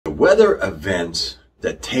weather events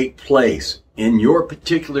that take place in your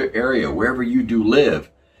particular area, wherever you do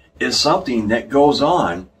live, is something that goes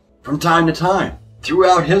on from time to time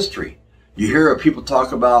throughout history. You hear people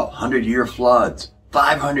talk about 100-year floods,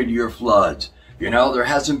 500-year floods. You know, there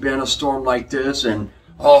hasn't been a storm like this in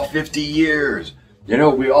 50 years. You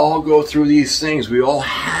know, we all go through these things. We all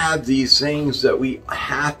have these things that we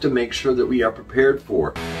have to make sure that we are prepared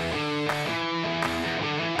for.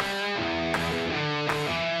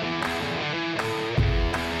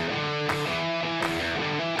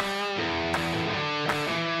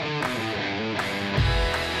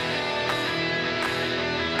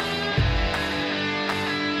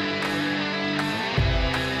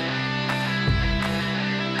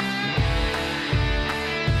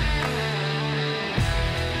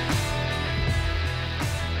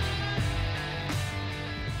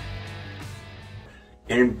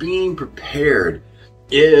 And being prepared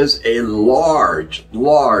is a large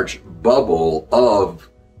bubble of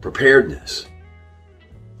preparedness.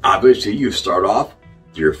 Obviously, you start off,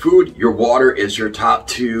 your food, your water is your top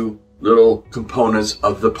two little components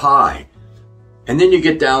of the pie. And then you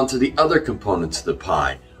get down to the other components of the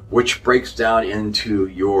pie, which breaks down into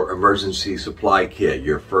your emergency supply kit,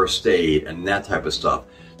 your first aid, and that type of stuff.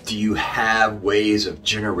 Do you have ways of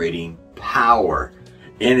generating power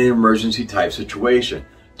in an emergency type situation?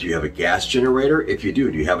 Do you have a gas generator? If you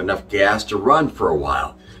do you have enough gas to run for a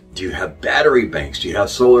while? Do you have battery banks? Do you have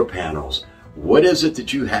solar panels? What is it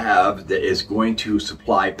that you have that is going to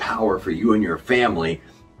supply power for you and your family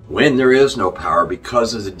when there is no power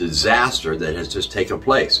because of the disaster that has just taken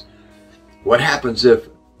place? What happens if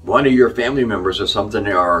one of your family members or something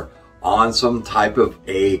are on some type of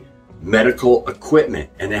a medical equipment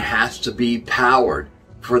and it has to be powered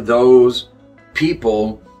for those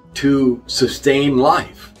people to sustain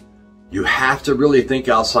life? You have to really think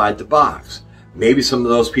outside the box. Maybe some of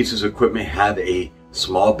those pieces of equipment have a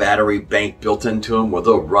small battery bank built into them where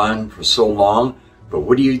they'll run for so long, but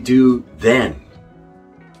what do you do then?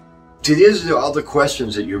 See, these are all the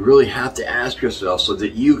questions that you really have to ask yourself so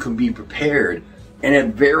that you can be prepared in a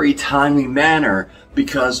very timely manner,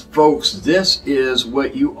 because folks, this is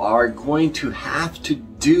what you are going to have to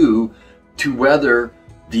do to weather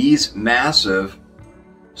these massive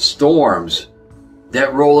storms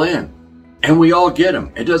that roll in. And we all get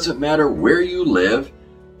them. It doesn't matter where you live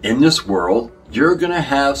in this world, you're going to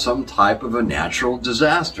have some type of a natural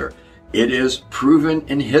disaster. It is proven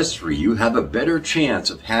in history. You have a better chance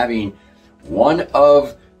of having one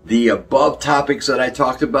of the above topics that I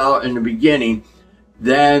talked about in the beginning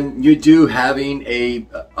than you do having a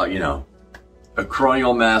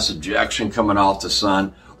coronal mass ejection coming off the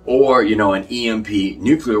sun, or, an EMP,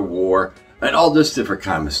 nuclear war, and all this different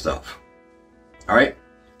kind of stuff. All right?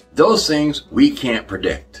 Those things we can't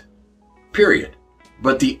predict, period.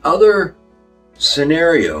 But the other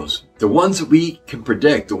scenarios, the ones that we can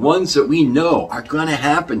predict, the ones that we know are going to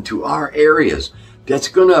happen to our areas, that's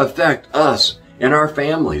going to affect us and our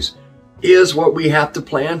families, is what we have to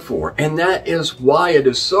plan for. And that is why it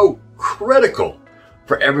is so critical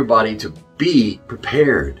for everybody to be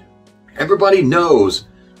prepared. Everybody knows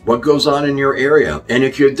what goes on in your area. And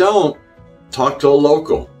if you don't, talk to a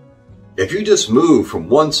local. If you just move from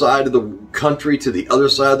one side of the country to the other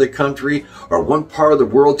side of the country, or one part of the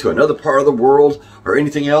world to another part of the world, or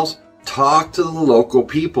anything else, talk to the local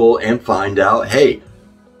people and find out, hey,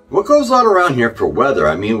 what goes on around here for weather?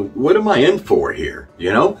 I mean, what am I in for here?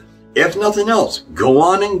 If nothing else, go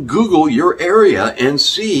on and Google your area and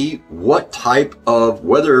see what type of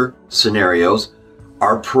weather scenarios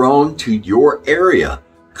are prone to your area.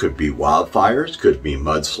 Could be wildfires, could be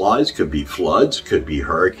mudslides, could be floods, could be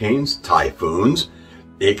hurricanes, typhoons.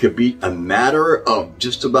 It could be a matter of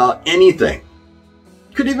just about anything.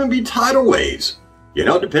 Could even be tidal waves,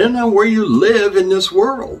 depending on where you live in this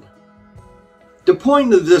world. The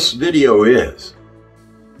point of this video is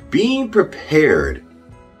being prepared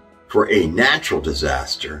for a natural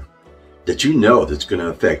disaster that you know that's going to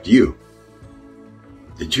affect you,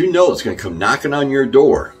 that you know it's going to come knocking on your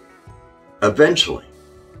door eventually.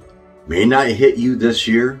 May not hit you this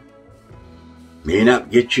year, may not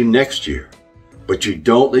get you next year, but you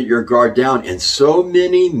don't let your guard down. And so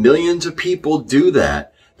many millions of people do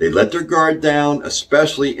that. They let their guard down,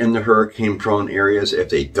 especially in the hurricane-prone areas. If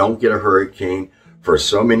they don't get a hurricane for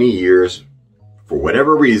so many years, for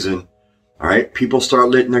whatever reason, all right, people start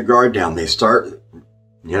letting their guard down. They start,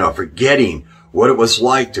 forgetting what it was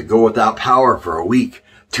like to go without power for a week,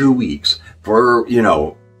 2 weeks, for,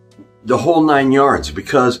 the whole 9 yards,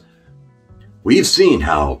 because we've seen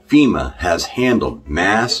how FEMA has handled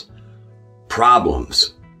mass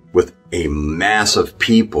problems with a mass of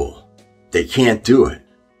people. They can't do it.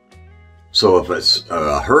 So if it's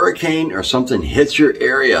a hurricane or something hits your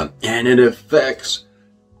area and it affects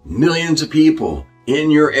millions of people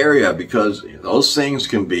in your area, because those things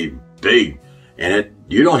can be big, and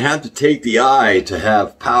you don't have to take the eye to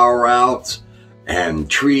have power outs and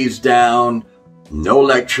trees down, no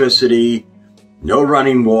electricity, no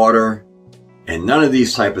running water, and none of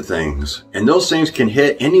these type of things. And those things can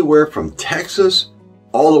hit anywhere from Texas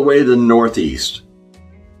all the way to the Northeast.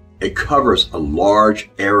 It covers a large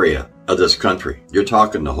area of this country. You're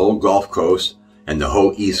talking the whole Gulf Coast and the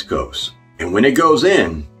whole East Coast. And when it goes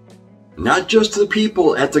in, not just the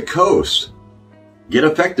people at the coast get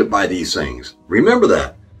affected by these things. Remember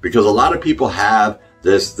that, because a lot of people have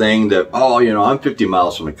this thing that, oh, you know, I'm 50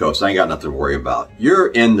 miles from the coast, I ain't got nothing to worry about. You're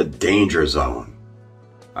in the danger zone.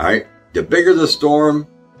 All right? The bigger the storm,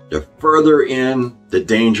 the further in the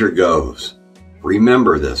danger goes.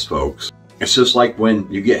 Remember this, folks. It's just like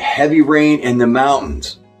when you get heavy rain in the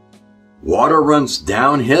mountains, water runs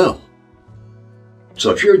downhill.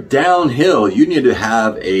 So if you're downhill, you need to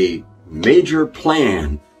have a major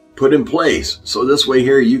plan put in place. So this way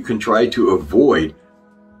here, you can try to avoid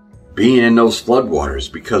being in those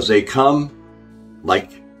floodwaters, because they come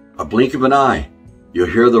like a blink of an eye. You'll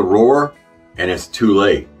hear the roar and it's too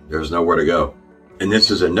late. There's nowhere to go. And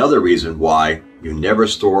this is another reason why you never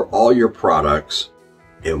store all your products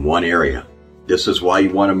in one area. This is why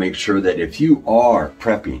you want to make sure that if you are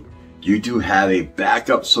prepping, you do have a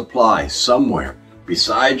backup supply somewhere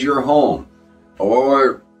besides your home,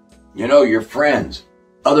 or, you know, your friends,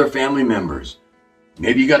 other family members.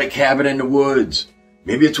 Maybe you got a cabin in the woods.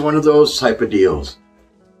 Maybe it's one of those type of deals.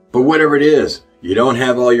 But whatever it is, you don't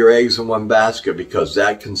have all your eggs in one basket, because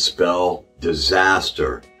that can spell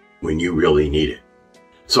disaster when you really need it.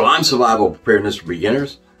 So I'm Survival Preparedness for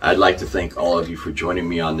Beginners. I'd like to thank all of you for joining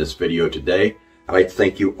me on this video today. I'd like to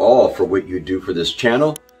thank you all for what you do for this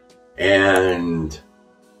channel. And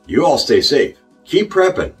you all stay safe. Keep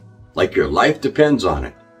prepping like your life depends on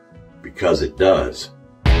it, because it does.